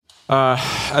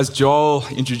As Joel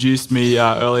introduced me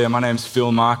earlier, my name's Phil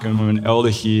Markham. I'm an elder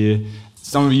here.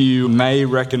 Some of you may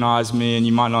recognize me and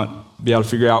you might not be able to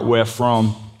figure out where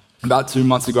from. About 2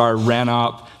 months ago, I ran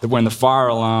up when the fire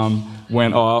alarm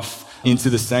went off into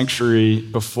the sanctuary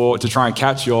to try and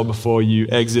catch you all before you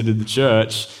exited the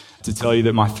church, to tell you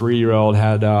that my 3-year-old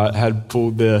had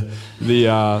pulled the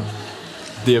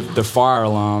fire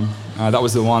alarm. That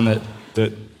was the one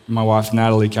that my wife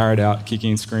Natalie carried out, kicking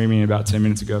and screaming, about 10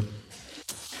 minutes ago.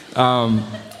 I've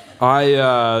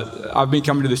been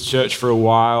coming to this church for a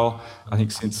while, I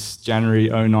think since January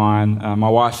 2009. My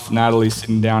wife Natalie,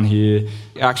 sitting down here,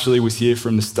 actually was here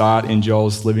from the start in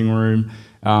Joel's living room.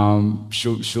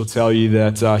 She'll tell you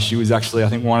that she was actually, I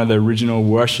think, one of the original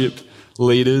worship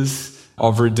leaders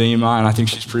of Redeemer, and I think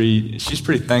she's pretty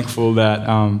thankful that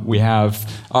we have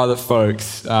other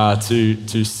folks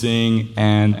to sing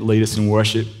and lead us in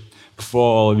worship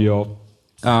before all of you all.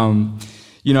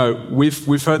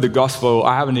 We've heard the gospel.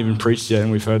 I haven't even preached yet,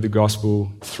 and we've heard the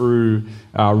gospel through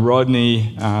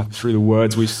Rodney, through the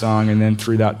words we've sung, and then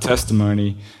through that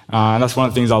testimony. And that's one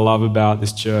of the things I love about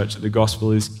this church. The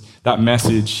gospel is that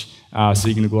message,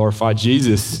 seeking to glorify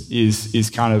Jesus,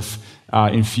 is kind of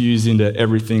infused into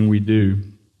everything we do.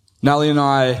 Natalie and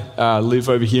I live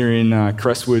over here in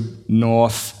Crestwood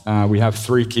North. We have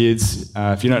 3 kids.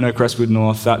 If you don't know Crestwood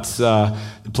North, that's the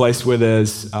place where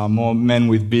there's more men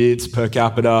with beards per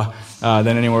capita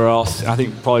than anywhere else. I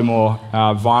think probably more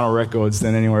vinyl records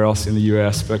than anywhere else in the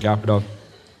US per capita.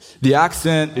 The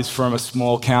accent is from a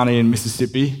small county in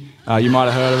Mississippi. You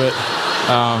might have heard of it.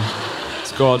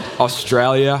 It's called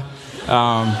Australia.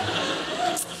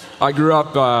 I grew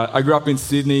up in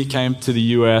Sydney, came to the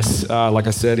US, like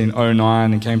I said, in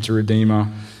 2009, and came to Redeemer.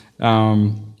 We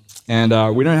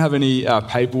don't have any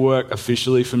paperwork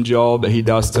officially from Joel, but he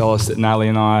does tell us that Natalie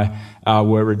and I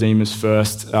were Redeemer's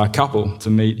first couple to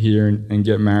meet here and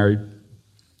get married.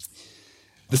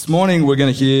 This morning, we're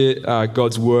going to hear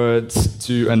God's words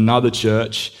to another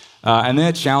church, and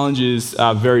their challenges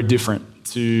are very different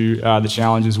to the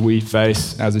challenges we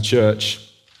face as a church.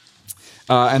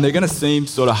 And they're going to seem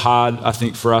sort of hard, I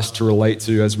think, for us to relate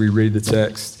to as we read the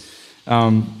text.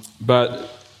 But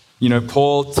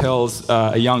Paul tells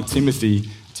a young Timothy.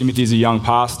 Timothy's a young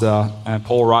pastor, and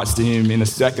Paul writes to him in a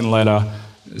second letter,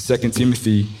 2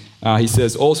 Timothy. He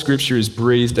says, "All Scripture is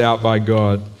breathed out by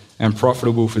God and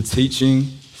profitable for teaching,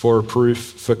 for reproof,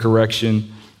 for correction,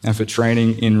 and for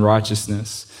training in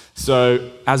righteousness." So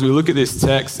as we look at this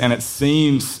text, and it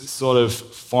seems sort of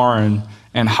foreign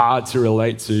and hard to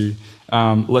relate to,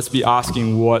 let's be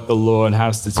asking what the Lord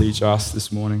has to teach us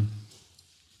this morning.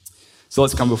 So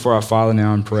let's come before our Father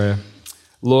now in prayer.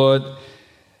 Lord,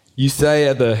 you say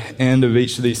at the end of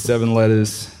each of these 7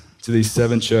 letters to these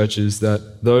 7 churches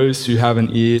that those who have an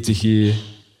ear to hear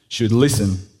should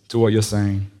listen to what you're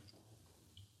saying.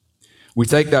 We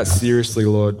take that seriously,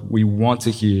 Lord. We want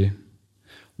to hear.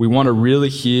 We want to really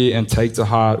hear and take to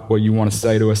heart what you want to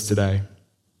say to us today.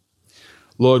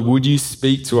 Lord, would you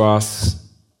speak to us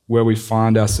where we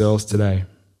find ourselves today,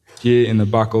 here in the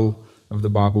buckle of the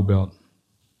Bible Belt?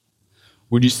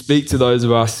 Would you speak to those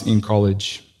of us in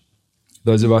college,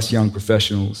 those of us young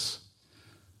professionals,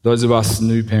 those of us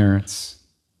new parents,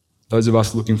 those of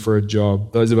us looking for a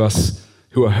job, those of us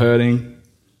who are hurting,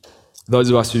 those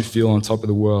of us who feel on top of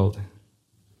the world,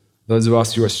 those of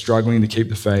us who are struggling to keep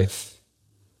the faith,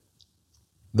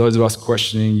 those of us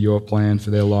questioning your plan for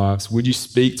their lives? Would you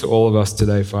speak to all of us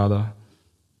today, Father?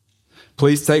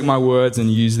 Please take my words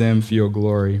and use them for your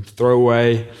glory. Throw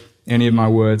away any of my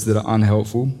words that are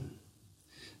unhelpful.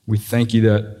 We thank you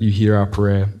that you hear our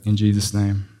prayer. In Jesus'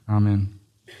 name, amen.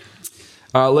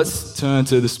 Let's turn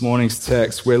to this morning's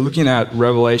text. We're looking at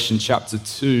Revelation chapter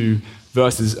 2,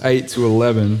 verses 8 to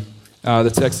 11. The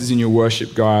text is in your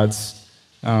worship guides.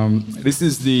 This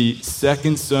is the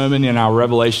second sermon in our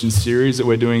Revelation series that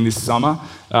we're doing this summer.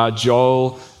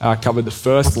 Joel covered the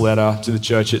first letter to the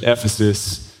church at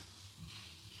Ephesus.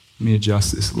 Let me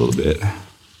adjust this a little bit.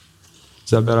 Is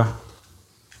that better?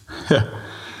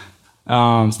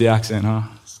 It's the accent, huh?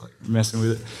 It's like messing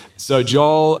with it. So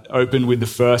Joel opened with the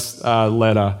first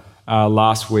letter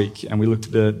last week, and we looked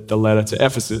at the letter to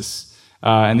Ephesus.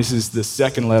 And this is the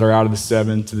second letter out of the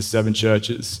 7 to the 7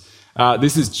 churches.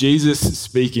 This is Jesus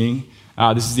speaking.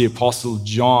 This is the Apostle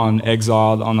John,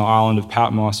 exiled on the island of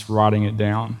Patmos, writing it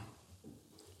down.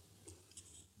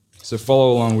 So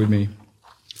follow along with me.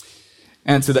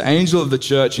 "And to the angel of the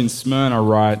church in Smyrna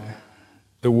write,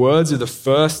 the words of the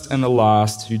first and the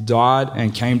last who died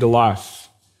and came to life.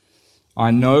 I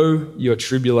know your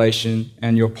tribulation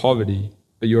and your poverty,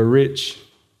 but you are rich,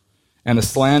 and the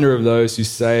slander of those who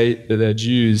say that they're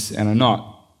Jews and are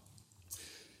not,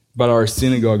 but are a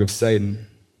synagogue of Satan.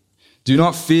 Do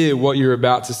not fear what you're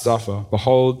about to suffer.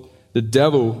 Behold, the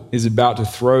devil is about to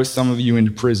throw some of you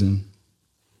into prison,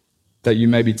 that you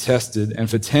may be tested, and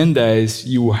for 10 days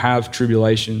you will have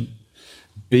tribulation.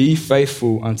 Be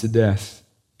faithful unto death,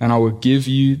 and I will give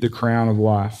you the crown of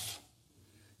life.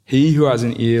 He who has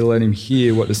an ear, let him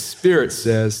hear what the Spirit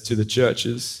says to the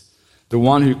churches. The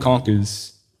one who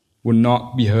conquers will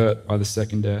not be hurt by the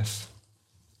second death.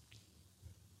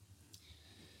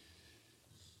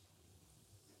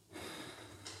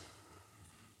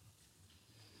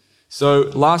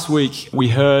 So last week we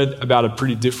heard about a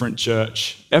pretty different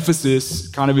church. Ephesus,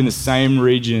 kind of in the same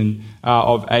region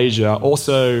of Asia,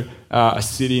 also a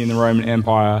city in the Roman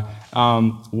Empire,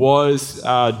 was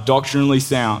doctrinally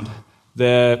sound.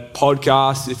 Their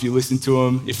podcasts, if you listen to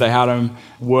them, if they had them,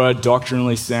 were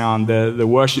doctrinally sound. The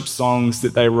worship songs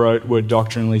that they wrote were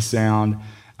doctrinally sound.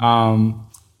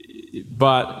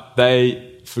 But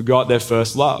they forgot their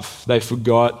first love. They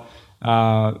forgot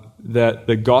that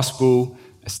the gospel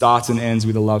starts and ends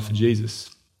with a love for Jesus.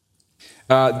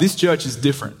 This church is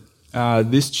different.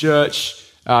 This church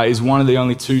is one of the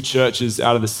only two churches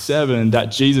out of the 7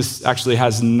 that Jesus actually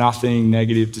has nothing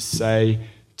negative to say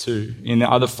to. In the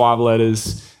other 5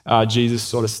 letters, Jesus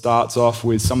sort of starts off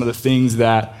with some of the things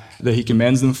that he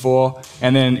commends them for,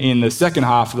 and then in the second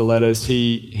half of the letters,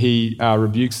 he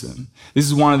rebukes them. This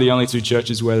is one of the only 2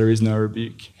 churches where there is no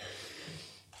rebuke.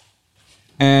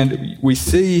 And we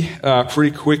see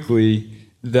pretty quickly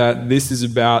that this is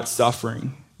about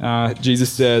suffering.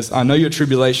 Jesus says, I know your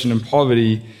tribulation and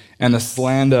poverty and the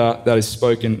slander that is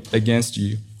spoken against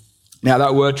you. Now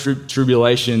that word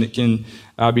tribulation, it can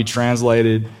be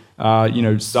translated,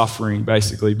 suffering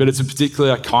basically, but it's a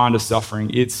particular kind of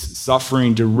suffering. It's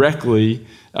suffering directly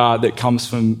that comes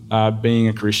from being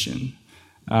a Christian.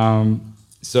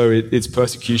 So it's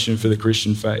persecution for the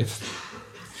Christian faith.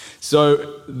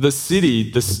 So the city,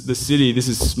 this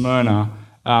is Smyrna,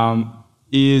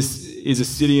 is a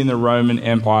city in the Roman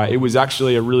Empire. It was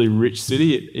actually a really rich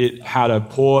city. It had a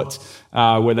port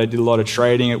where they did a lot of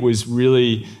trading. It was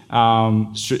really a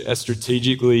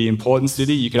strategically important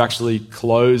city. You could actually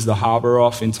close the harbour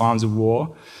off in times of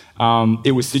war.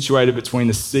 It was situated between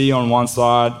the sea on one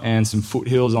side and some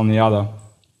foothills on the other.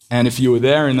 And if you were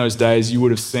there in those days, you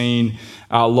would have seen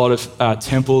a lot of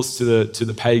temples to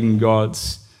the pagan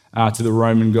gods, to the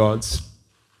Roman gods.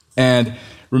 And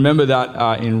remember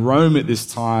that in Rome at this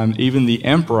time, even the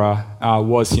emperor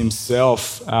was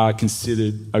himself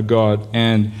considered a god.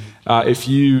 And if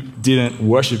you didn't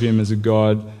worship him as a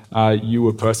god, you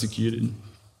were persecuted.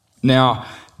 Now,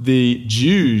 the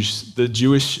Jews, the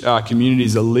Jewish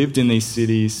communities that lived in these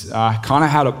cities, kind of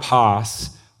had a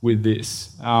pass with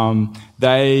this.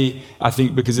 They, I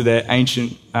think because of their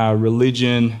ancient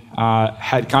religion,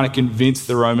 had kind of convinced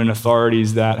the Roman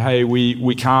authorities that, hey,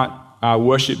 we can't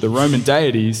worship the Roman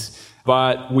deities,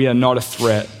 but we are not a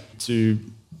threat to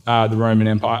the Roman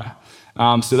Empire.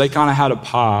 So they kind of had a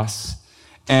pass.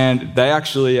 And they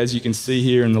actually, as you can see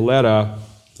here in the letter,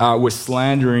 were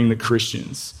slandering the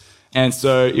Christians. And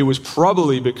so it was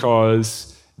probably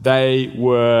because they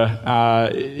were,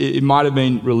 it might have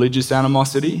been religious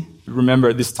animosity. Remember,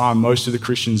 at this time, most of the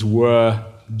Christians were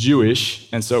Jewish,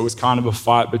 and so it was kind of a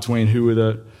fight between who were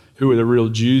the real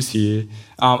Jews here,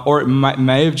 or it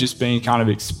may have just been kind of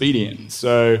expedient.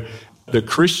 So the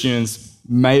Christians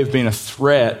may have been a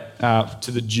threat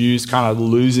to the Jews kind of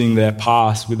losing their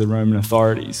pass with the Roman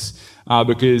authorities.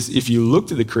 Because if you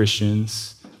looked at the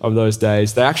Christians of those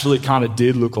days, they actually kind of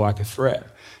did look like a threat.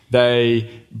 They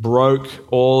broke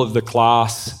all of the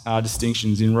class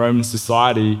distinctions in Roman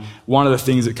society. One of the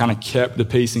things that kind of kept the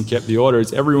peace and kept the order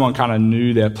is everyone kind of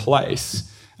knew their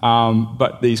place.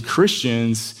 But these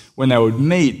Christians, when they would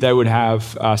meet, they would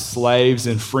have slaves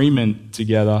and freemen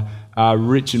together,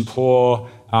 rich and poor,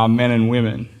 men and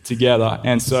women together.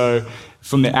 And so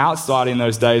from the outside in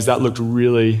those days, that looked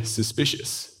really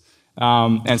suspicious.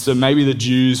 And so maybe the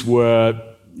Jews were,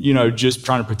 just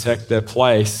trying to protect their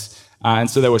place. And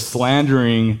so they were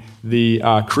slandering the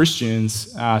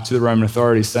Christians to the Roman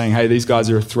authorities, saying, hey, these guys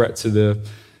are a threat to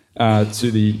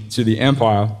the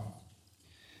empire.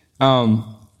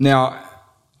 Now,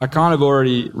 I kind of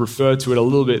already referred to it a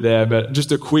little bit there, but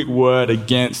just a quick word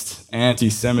against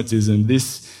anti-Semitism.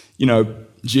 This,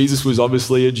 Jesus was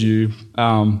obviously a Jew.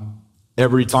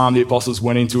 Every time the apostles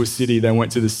went into a city, they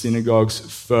went to the synagogues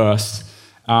first.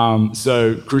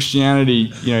 So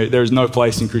Christianity, there's no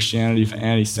place in Christianity for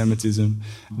anti-Semitism.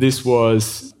 This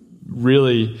was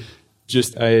really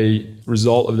just a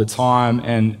result of the time,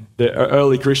 and the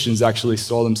early Christians actually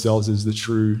saw themselves as the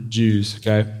true Jews,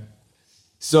 okay?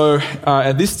 So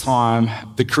at this time,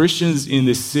 the Christians in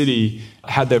this city,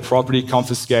 had their property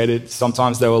confiscated.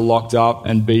 Sometimes they were locked up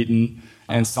and beaten,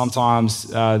 and sometimes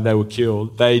they were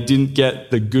killed. They didn't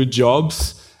get the good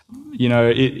jobs.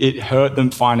 It hurt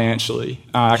them financially.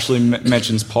 Actually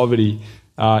mentions poverty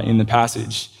in the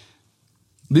passage.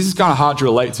 This is kind of hard to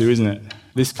relate to, isn't it?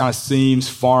 This kind of seems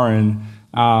foreign,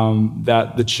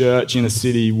 that the church in a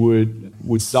city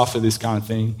would suffer this kind of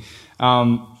thing.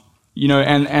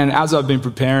 And as I've been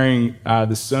preparing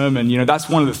the sermon, that's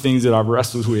one of the things that I've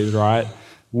wrestled with, right?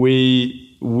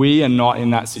 We are not in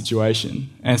that situation.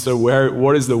 And so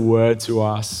what is the word to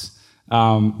us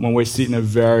when we sit in a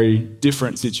very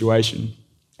different situation?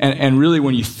 And really,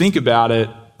 when you think about it,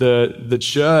 the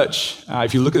church,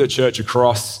 if you look at the church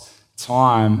across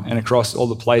time and across all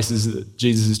the places that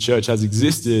Jesus' church has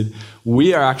existed,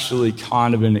 we are actually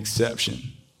kind of an exception.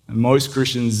 And most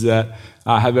Christians that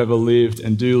have ever lived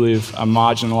and do live are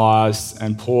marginalized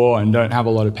and poor and don't have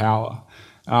a lot of power.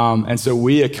 And so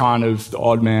we are kind of the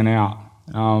odd man out.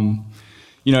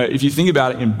 If you think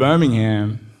about it, in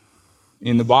Birmingham,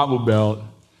 in the Bible Belt,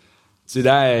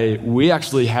 today, we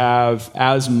actually have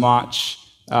as much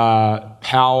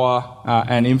power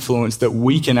and influence that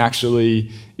we can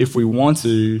actually, if we want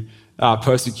to,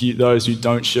 persecute those who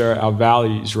don't share our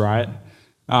values, right?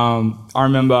 I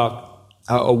remember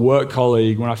a work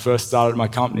colleague when I first started my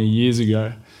company years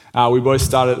ago. We both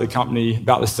started the company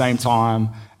about the same time.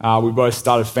 We both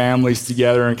started families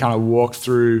together and kind of walked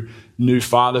through new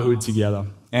fatherhood together.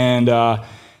 And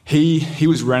he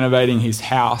was renovating his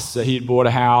house. So he had bought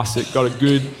a house. It got a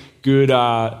good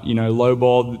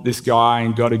lowballed this guy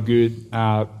and got a good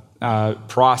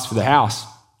price for the house.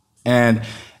 And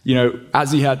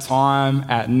as he had time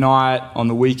at night on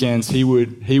the weekends, he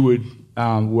would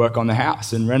work on the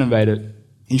house and renovate it.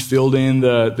 He filled in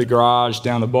the garage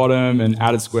down the bottom and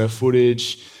added square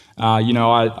footage.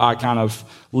 I kind of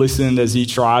listened as he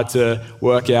tried to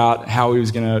work out how he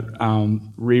was going to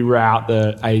reroute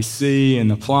the AC and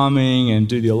the plumbing and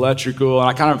do the electrical. And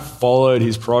I kind of followed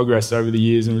his progress over the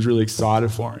years and was really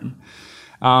excited for him.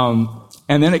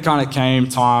 And then it kind of came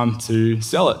time to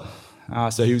sell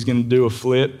it. So he was going to do a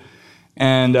flip,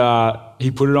 and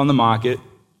he put it on the market,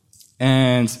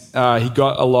 and he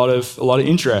got a lot of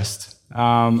interest.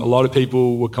 A lot of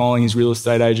people were calling his real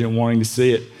estate agent wanting to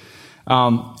see it.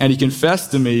 And he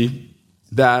confessed to me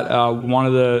that one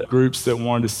of the groups that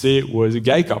wanted to see it was a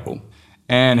gay couple.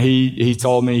 And he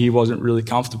told me he wasn't really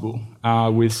comfortable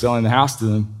with selling the house to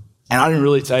them. And I didn't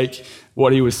really take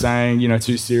what he was saying,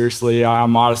 too seriously. I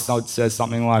might have said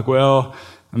something like, well,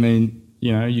 I mean,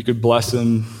 you could bless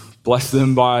them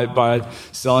by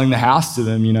selling the house to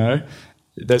them,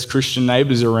 There's Christian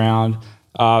neighbors around.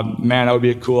 Man, that would be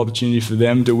a cool opportunity for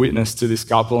them to witness to this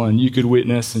couple, and you could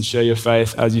witness and share your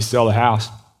faith as you sell the house.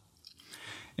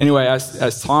 Anyway,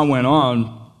 as time went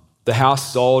on, the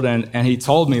house sold, and he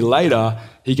told me later,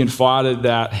 he confided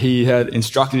that he had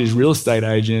instructed his real estate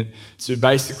agent to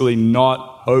basically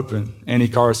not open any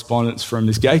correspondence from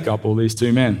this gay couple, these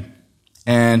two men.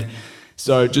 And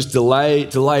so just delay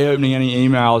opening any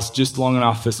emails just long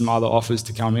enough for some other offers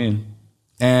to come in.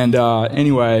 And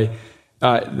anyway,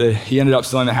 he ended up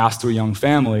selling the house to a young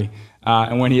family.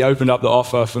 And when he opened up the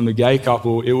offer from the gay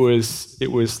couple, it was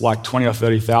like $20,000 or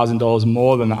 $30,000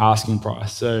 more than the asking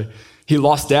price. So he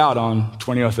lost out on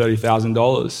 $20,000 or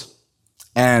 $30,000.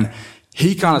 And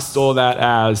he kind of saw that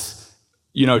as,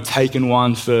 taking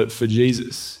one for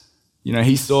Jesus.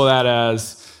 He saw that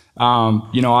as,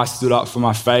 I stood up for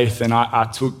my faith, and I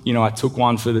took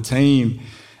one for the team.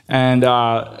 And,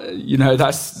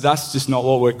 that's just not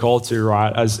what we're called to,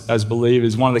 right, as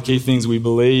believers. One of the key things we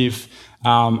believe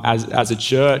as a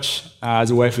church, as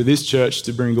a way for this church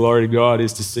to bring glory to God,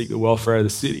 is to seek the welfare of the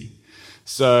city.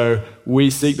 So we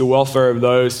seek the welfare of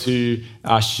those who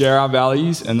share our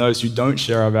values and those who don't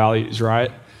share our values,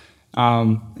 right?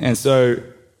 And so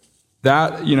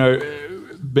that,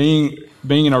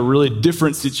 being in a really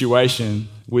different situation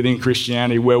within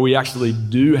Christianity, where we actually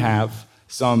do have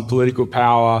some political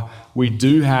power, we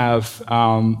do have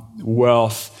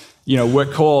wealth, we're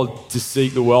called to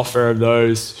seek the welfare of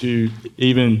those who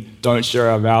even don't share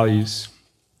our values.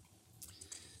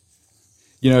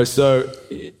 So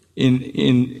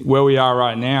in where we are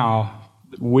right now,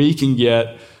 we can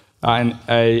get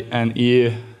an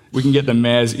ear, we can get the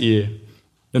mayor's ear.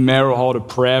 The mayor will hold a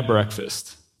prayer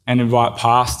breakfast and invite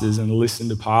pastors and listen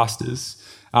to pastors.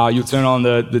 You'll turn on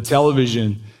the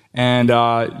television, and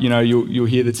you'll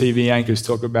hear the TV anchors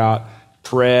talk about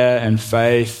prayer and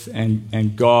faith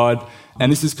and God.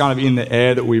 And this is kind of in the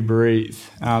air that we breathe.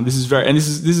 This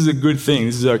is a good thing.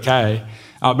 This is okay,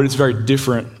 but it's very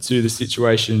different to the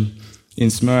situation in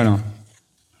Smyrna.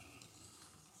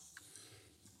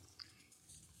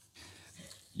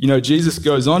 Jesus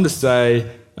goes on to say,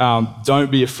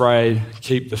 don't be afraid,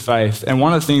 keep the faith. And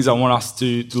one of the things I want us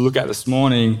to look at this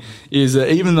morning is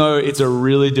that even though it's a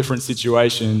really different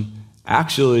situation,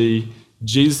 actually,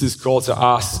 Jesus' call to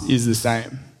us is the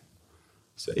same.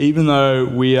 So even though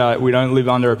we don't live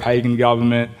under a pagan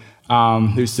government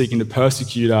who's seeking to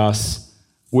persecute us,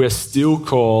 we're still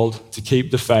called to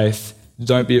keep the faith.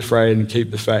 Don't be afraid and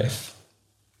keep the faith.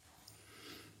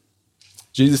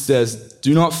 Jesus says,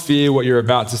 do not fear what you're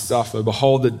about to suffer.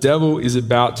 Behold, the devil is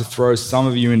about to throw some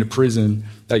of you into prison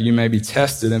that you may be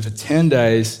tested, and for 10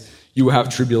 days you will have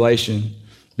tribulation.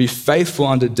 Be faithful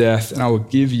unto death, and I will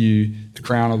give you the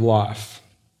crown of life.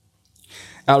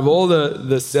 Out of all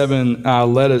the 7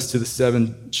 letters to the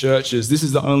 7 churches, this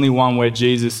is the only one where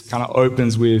Jesus kind of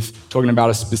opens with talking about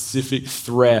a specific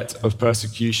threat of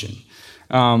persecution.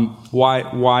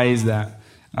 Why is that?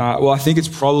 Well, I think it's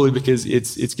probably because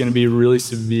it's going to be a really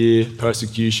severe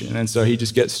persecution. And so he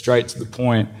just gets straight to the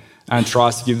point and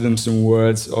tries to give them some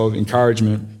words of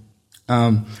encouragement.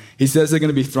 He says they're going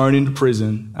to be thrown into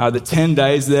prison. The 10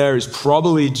 days there is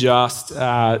probably just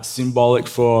symbolic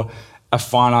for a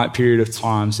finite period of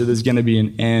time. So there's going to be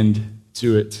an end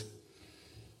to it.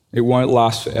 It won't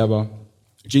last forever.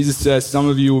 Jesus says some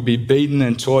of you will be beaten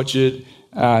and tortured,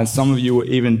 and some of you will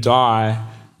even die.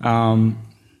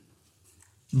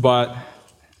 But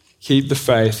keep the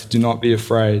faith, do not be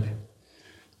afraid.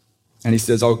 And he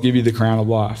says, I'll give you the crown of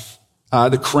life.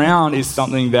 The crown is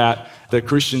something that the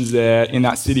Christians there in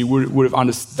that city would have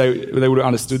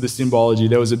understood the symbology.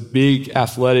 There was a big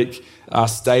athletic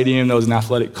stadium, there was an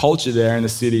athletic culture there in the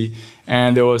city,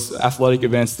 and there was athletic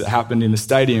events that happened in the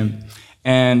stadium.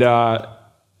 And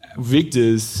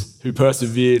victors who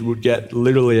persevered would get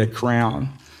literally a crown.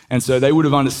 And so they would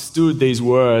have understood these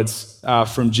words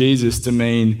from Jesus to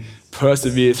mean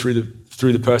persevere through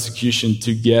the persecution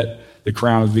to get the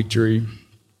crown of victory.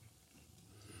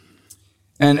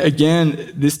 And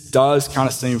again, this does kind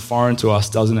of seem foreign to us,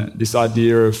 doesn't it? This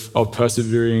idea of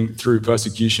persevering through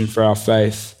persecution for our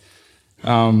faith.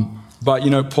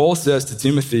 But Paul says to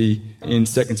Timothy in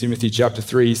 2 Timothy chapter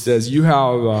 3, he says, you,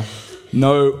 however,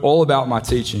 know all about my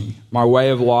teaching, my way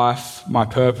of life, my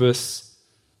purpose,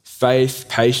 faith,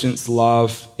 patience,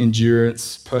 love,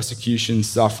 endurance, persecution,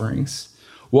 sufferings.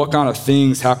 What kind of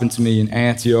things happened to me in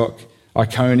Antioch,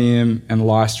 Iconium, and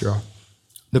Lystra?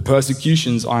 The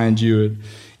persecutions I endured.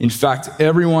 In fact,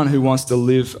 everyone who wants to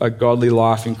live a godly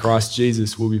life in Christ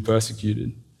Jesus will be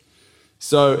persecuted.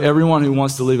 So everyone who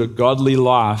wants to live a godly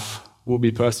life will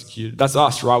be persecuted. That's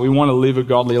us, right? We want to live a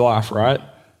godly life, right?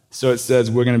 So it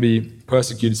says we're going to be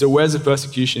persecuted. So where's the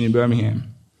persecution in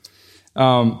Birmingham?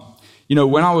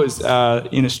 When I was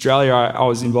in Australia, I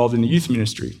was involved in the youth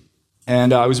ministry.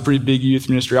 And it was a pretty big youth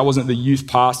ministry. I wasn't the youth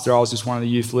pastor, I was just one of the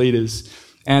youth leaders.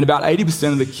 And about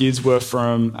 80% of the kids were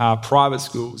from private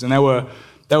schools. And they were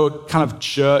kind of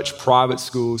church private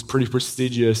schools, pretty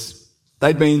prestigious.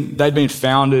 They'd been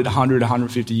founded 100,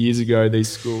 150 years ago, these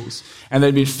schools. And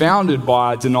they'd been founded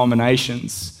by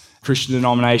denominations, Christian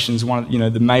denominations, one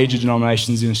of the major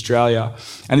denominations in Australia.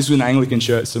 And this was an Anglican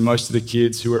church, so most of the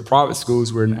kids who were at private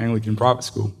schools were in an Anglican private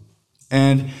school.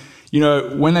 And,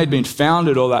 when they'd been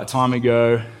founded all that time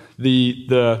ago,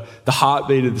 the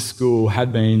heartbeat of the school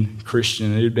had been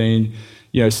Christian. It had been,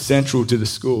 central to the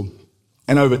school.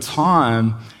 And over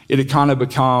time, it had kind of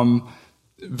become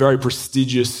very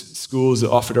prestigious schools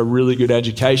that offered a really good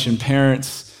education.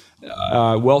 Parents,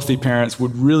 wealthy parents,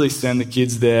 would really send the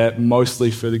kids there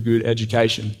mostly for the good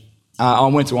education. I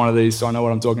went to one of these, so I know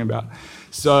what I'm talking about.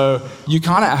 So you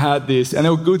kind of had this, and they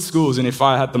were good schools, and if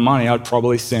I had the money, I'd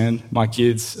probably send my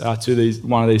kids to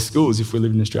one of these schools if we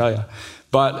lived in Australia.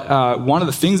 But one of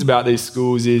the things about these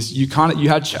schools is you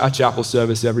had a chapel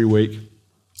service every week.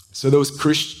 So there was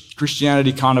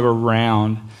Christianity kind of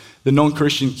around. The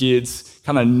non-Christian kids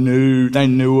kind of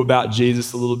knew about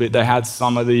Jesus a little bit. They had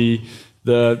some of the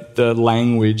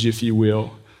language, if you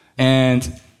will. And,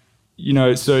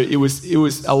 so it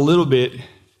was a little bit,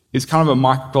 it's kind of a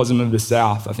microcosm of the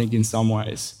South, I think, in some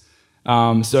ways.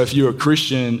 So if you're a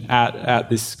Christian at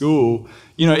this school,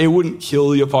 it wouldn't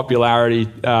kill your popularity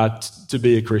to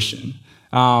be a Christian,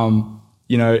 in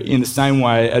the same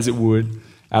way as it would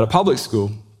at a public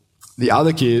school. The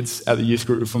other kids at the youth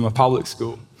group were from a public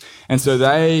school. And so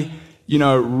they,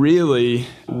 really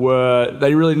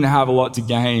didn't have a lot to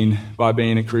gain by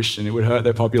being a Christian. It would hurt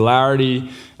their popularity,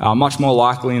 much more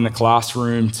likely in the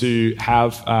classroom to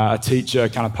have a teacher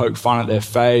kind of poke fun at their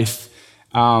faith.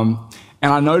 And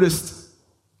I noticed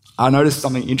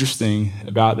something interesting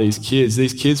about these kids.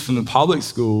 These kids from the public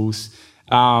schools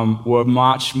were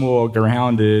much more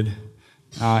grounded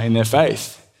in their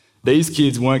faith. These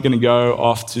kids weren't going to go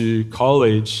off to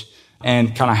college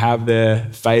and kind of have their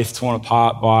faith torn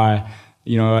apart by,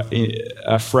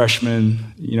 a freshman,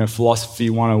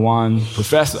 philosophy 101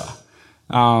 professor.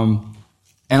 And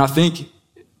I think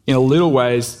in a little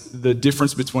ways, the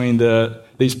difference between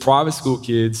these private school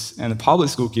kids and the public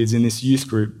school kids in this youth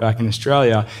group back in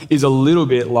Australia is a little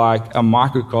bit like a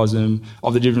microcosm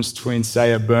of the difference between,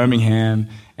 say, a Birmingham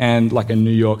and like a New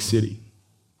York City.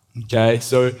 Okay,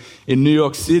 so in New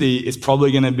York City, it's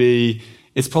probably going to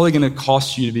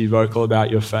cost you to be vocal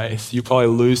about your faith. You'll probably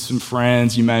lose some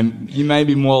friends. You may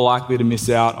be more likely to miss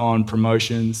out on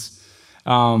promotions.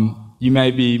 You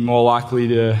may be more likely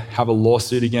to have a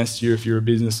lawsuit against you if you're a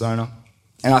business owner.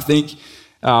 And I think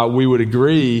we would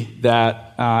agree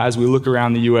that as we look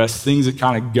around the US, things are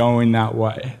kind of going that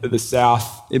way. That the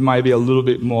South, it may be a little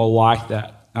bit more like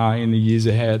that in the years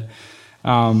ahead.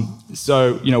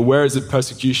 So, where is the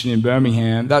persecution in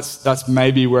Birmingham? That's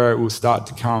maybe where it will start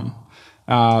to come.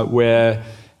 Where,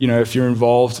 if you're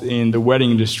involved in the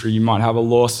wedding industry, you might have a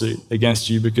lawsuit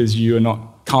against you because you are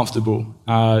not comfortable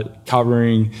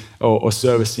covering or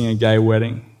servicing a gay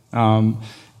wedding.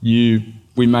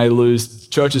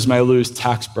 Churches may lose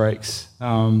tax breaks.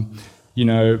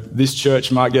 This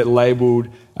church might get labeled,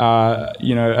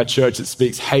 a church that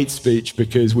speaks hate speech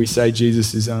because we say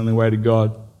Jesus is the only way to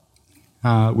God,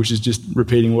 which is just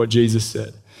repeating what Jesus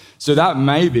said. So that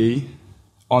may be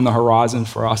on the horizon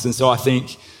for us. And so I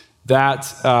think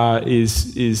that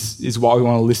is why we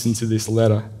want to listen to this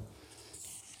letter.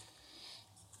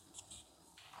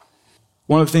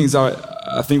 One of the things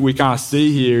I think we kind of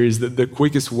see here is that the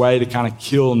quickest way to kind of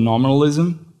kill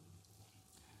nominalism,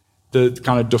 the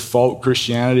kind of default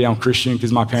Christianity, I'm Christian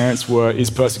because my parents were, is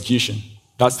persecution.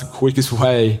 That's the quickest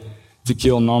way to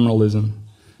kill nominalism.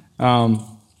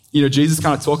 Jesus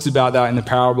kind of talks about that in the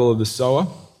parable of the sower.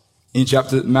 In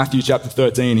Matthew chapter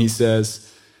 13, he says,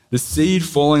 "The seed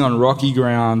falling on rocky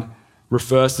ground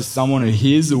refers to someone who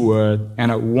hears the word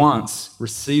and at once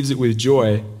receives it with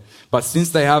joy. But since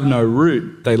they have no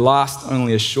root, they last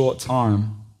only a short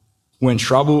time. When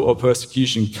trouble or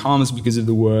persecution comes because of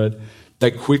the word,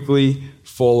 they quickly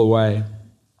fall away."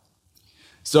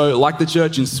 So like the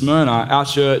church in Smyrna, our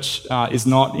church is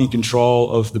not in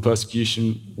control of the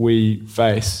persecution we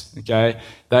face, okay?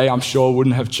 They, I'm sure,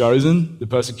 wouldn't have chosen the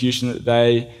persecution that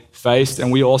they faced,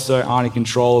 and we also aren't in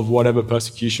control of whatever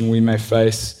persecution we may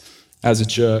face as a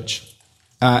church.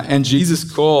 And Jesus'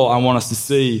 call, I want us to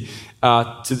see,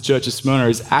 to the church of Smyrna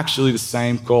is actually the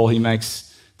same call he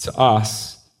makes to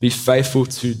us. Be faithful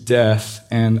to death,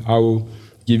 and I will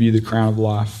give you the crown of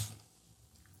life.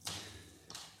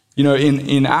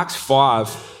 In Acts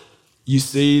 5, you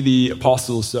see the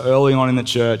apostles, so early on in the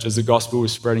church as the gospel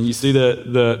was spreading, you see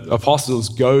the apostles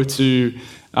go into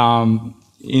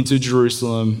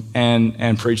Jerusalem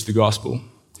and preach the gospel.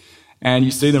 And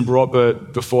you see them brought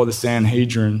before the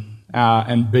Sanhedrin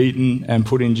and beaten and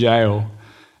put in jail.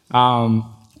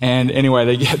 And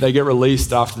anyway, they get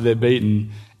released after they're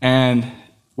beaten. And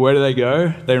where do they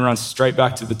go? They run straight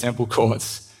back to the temple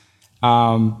courts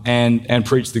and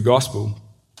preach the gospel.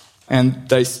 And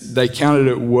they counted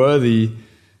it worthy.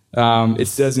 It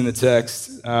says in the text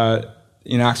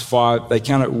in Acts 5, they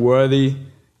counted it worthy.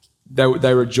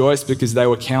 They rejoiced because they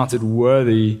were counted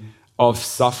worthy of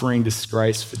suffering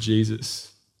disgrace for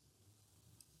Jesus.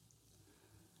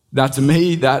 Now, to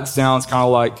me, that sounds kind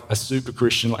of like a super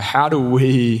Christian. Like,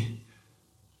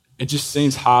 it just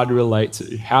seems hard to relate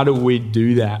to. How do we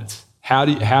do that? How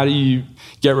do you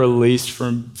get released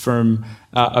from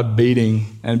a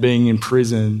beating and being in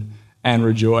prison and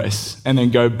rejoice, and then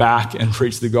go back and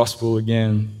preach the gospel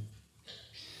again?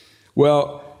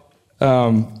 Well,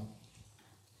 one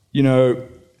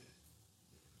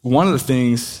of the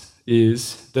things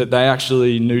is that they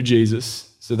actually knew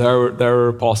Jesus. So they were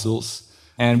apostles.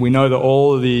 And we know that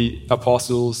all of the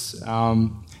apostles,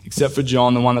 except for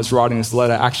John, the one that's writing this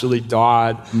letter, actually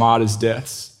died martyrs'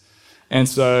 deaths. And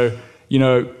so,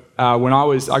 when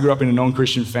I grew up in a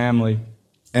non-Christian family,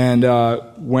 and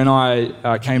when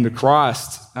I came to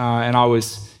Christ, and I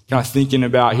was kind of thinking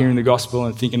about hearing the gospel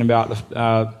and thinking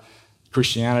about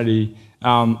Christianity,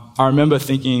 I remember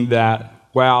thinking that,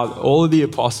 wow, all of the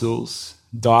apostles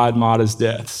died martyrs'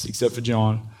 deaths, except for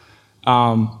John.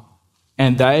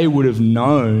 And they would have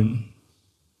known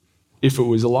if it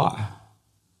was a lie.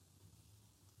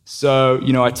 So,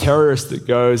 a terrorist that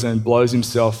goes and blows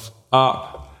himself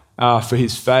up for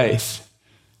his faith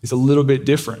is a little bit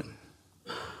different.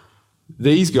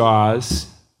 These guys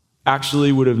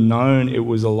actually would have known it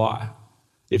was a lie.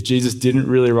 If Jesus didn't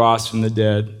really rise from the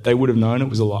dead, they would have known it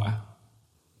was a lie.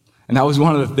 And that was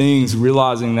one of the things,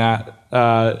 realizing that,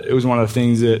 it was one of the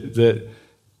things that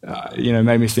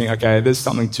made me think, okay, there's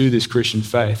something to this Christian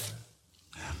faith.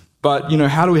 But,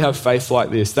 how do we have faith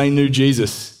like this? They knew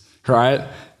Jesus, right?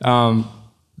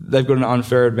 They've got an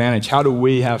unfair advantage. How do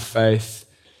we have faith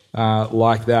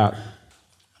like that?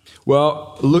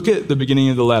 Well, look at the beginning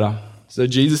of the letter. So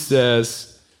Jesus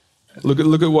says, look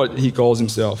at what he calls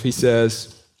himself. He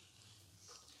says,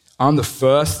 I'm the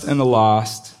first and the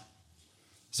last.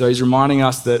 So he's reminding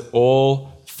us that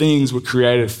all things were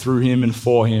created through him and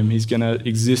for him. He's going to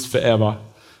exist forever.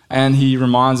 And he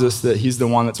reminds us that he's the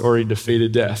one that's already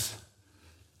defeated death.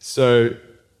 So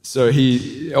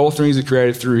all things are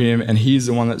created through him, and he's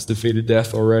the one that's defeated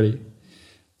death already.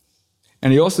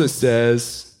 And he also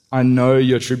says, I know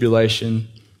your tribulation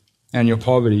and your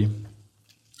poverty.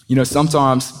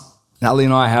 Sometimes Natalie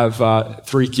and I have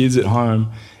 3 kids at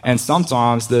home, and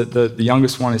sometimes the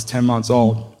youngest one is 10 months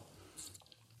old.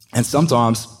 And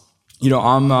sometimes,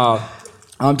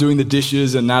 I'm doing the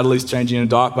dishes and Natalie's changing a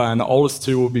diaper, and the oldest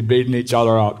 2 will be beating each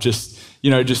other up, just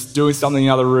doing something in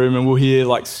the other room, and we'll hear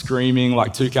like screaming,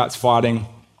 like 2 cats fighting,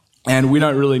 and we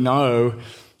don't really know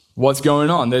what's going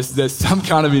on. There's some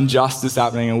kind of injustice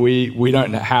happening, and we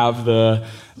don't have the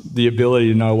ability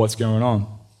to know what's going on.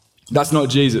 That's not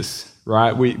Jesus,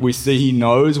 right? We see he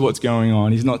knows what's going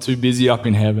on. He's not too busy up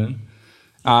in heaven,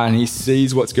 and he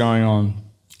sees what's going on.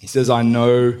 He says, I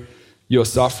know you're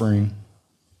suffering.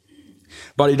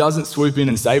 But he doesn't swoop in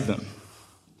and save them.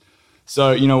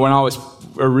 So, when I was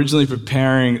originally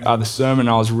preparing the sermon,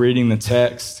 I was reading the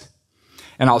text,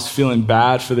 and I was feeling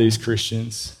bad for these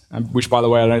Christians, which, by the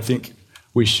way, I don't think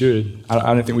we should.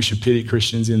 I don't think we should pity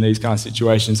Christians in these kind of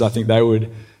situations. I think they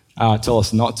would tell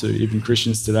us not to, even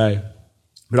Christians today.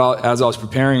 But as I was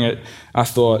preparing it, I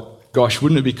thought, gosh,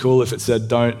 wouldn't it be cool if it said,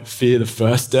 don't fear the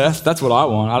first death? That's what I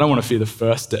want. I don't want to fear the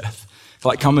first death.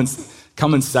 Like, come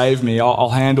and save me. I'll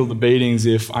handle the beatings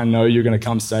if I know you're going to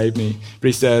come save me. But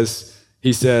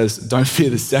he says, don't fear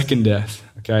the second death.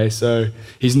 Okay, so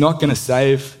he's not going to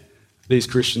save these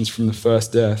Christians from the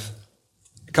first death.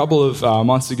 A couple of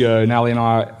months ago, Natalie and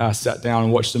I sat down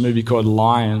and watched a movie called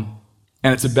Lion.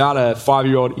 And it's about a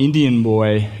 5-year-old Indian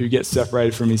boy who gets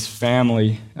separated from his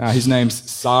family. His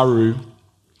name's Saru.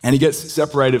 And he gets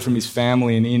separated from his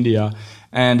family in India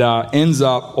and ends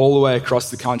up all the way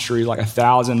across the country, like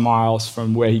 1,000 miles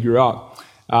from where he grew up,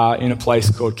 in a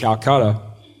place called Calcutta.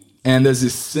 And there's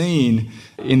this scene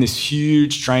in this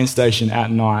huge train station at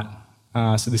night,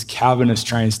 so this cavernous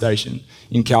train station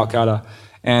in Calcutta.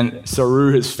 And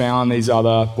Saru has found these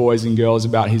other boys and girls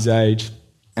about his age,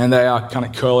 and they are kind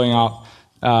of curling up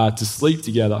to sleep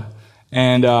together.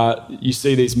 And you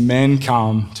see these men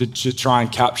come to try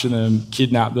and capture them,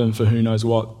 kidnap them for who knows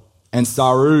what. And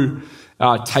Saru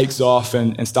takes off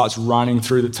and starts running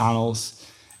through the tunnels.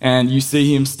 And you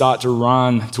see him start to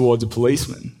run towards a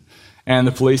policeman. And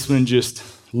the policeman just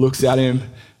looks at him,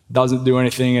 doesn't do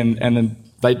anything, and then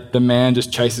the man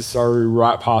just chases Saru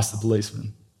right past the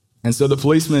policeman. And so the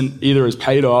policeman either is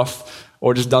paid off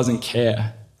or just doesn't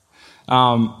care.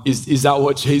 Is that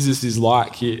what Jesus is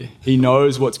like here? He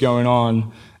knows what's going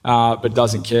on, but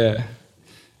doesn't care.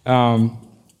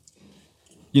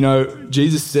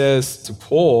 Jesus says to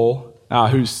Paul,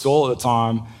 who's Saul at the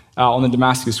time, on the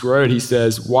Damascus Road, he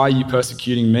says, why are you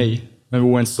persecuting me? Remember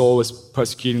when Saul was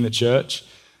persecuting the church?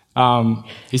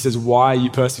 He says, why are you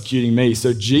persecuting me?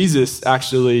 So Jesus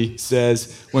actually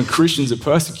says when Christians are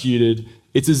persecuted,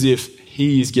 it's as if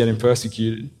he's getting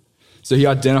persecuted. So he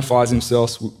identifies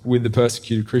himself with the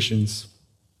persecuted Christians.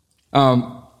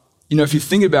 If you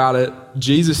think about it,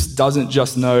 Jesus doesn't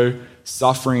just know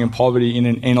suffering and poverty in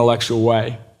an intellectual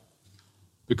way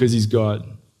because he's God.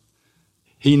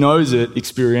 He knows it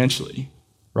experientially,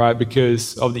 right?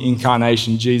 Because of the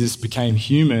incarnation, Jesus became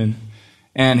human,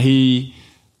 and he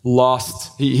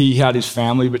had his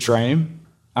family betray him.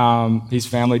 His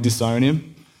family disown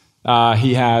him.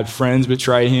 He had friends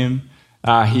betray him.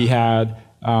 He had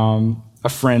a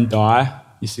friend die.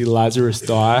 You see Lazarus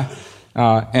die.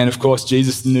 And of course,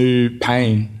 Jesus knew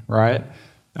pain, right?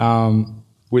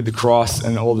 With the cross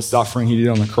and all the suffering he did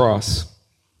on the cross.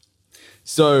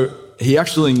 So he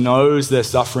actually knows their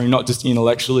suffering, not just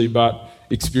intellectually, but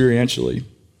experientially.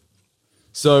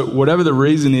 So whatever the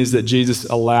reason is that Jesus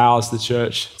allows the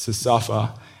church to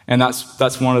suffer, and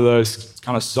that's one of those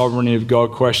kind of sovereignty of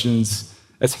God questions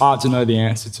it's hard to know the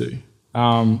answer to.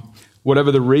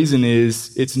 Whatever the reason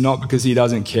is, it's not because he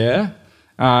doesn't care,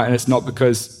 and it's not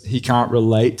because he can't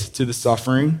relate to the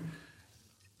suffering,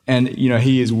 and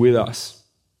he is with us.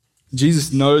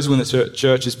 Jesus knows when the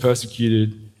church is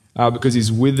persecuted because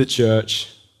he's with the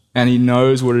church, and he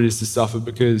knows what it is to suffer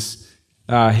because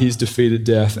he's defeated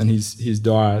death and he's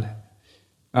died.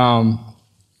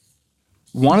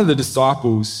 one of the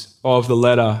disciples of the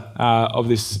letter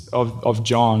of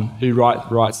John, who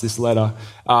writes this letter,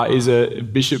 is a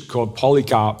bishop called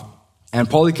Polycarp. And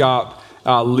Polycarp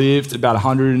lived about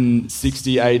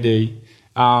 160 AD.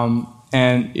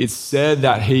 And it's said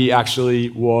that he actually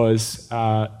was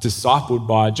discipled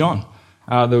by John,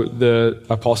 the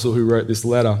apostle who wrote this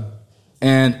letter.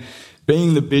 And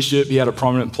being the bishop, he had a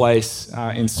prominent place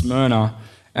in Smyrna.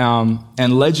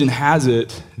 And legend has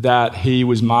it that he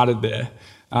was martyred there,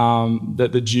 that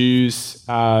the Jews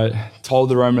told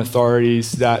the Roman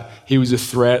authorities that he was a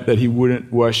threat, that he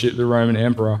wouldn't worship the Roman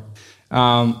emperor.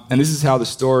 And this is how the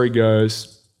story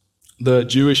goes. The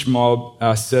Jewish mob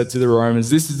said to the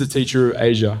Romans, "This is the teacher of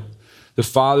Asia, the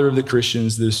father of the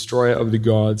Christians, the destroyer of the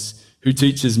gods, who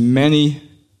teaches many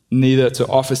neither to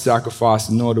offer sacrifice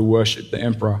nor to worship the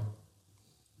emperor."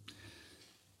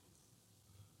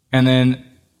 And then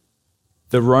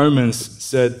the Romans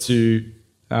said to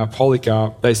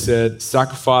Polycarp, they said,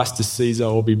 "Sacrifice to Caesar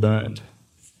or be burned."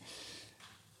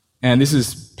 And this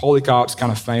is Polycarp's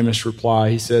kind of famous reply.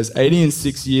 He says,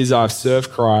 86 years I have served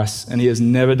Christ, and he has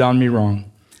never done me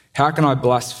wrong. How can I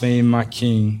blaspheme my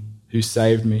king who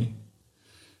saved me?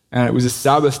 And it was a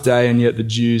Sabbath day, and yet the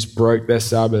Jews broke their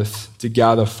Sabbath to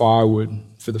gather firewood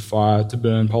for the fire to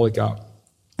burn Polycarp.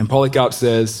 And Polycarp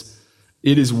says,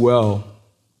 "It is well.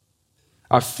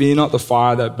 I fear not the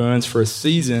fire that burns for a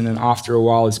season and after a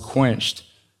while is quenched.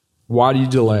 Why do you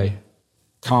delay?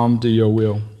 Come, do your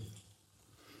will."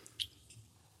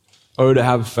 Oh, to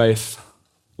have faith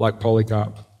like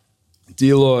Polycarp.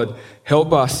 Dear Lord,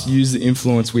 help us use the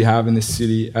influence we have in this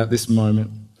city at this moment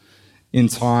in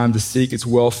time to seek its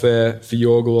welfare for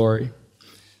your glory.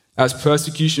 As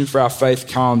persecution for our faith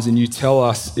comes, and you tell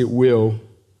us it will,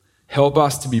 help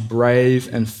us to be brave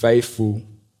and faithful.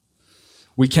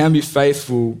 We can be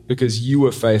faithful because you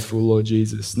were faithful, Lord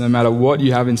Jesus. No matter what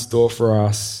you have in store for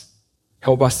us,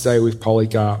 help us say with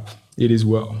Polycarp, "It is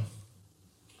well."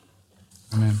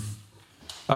 Amen.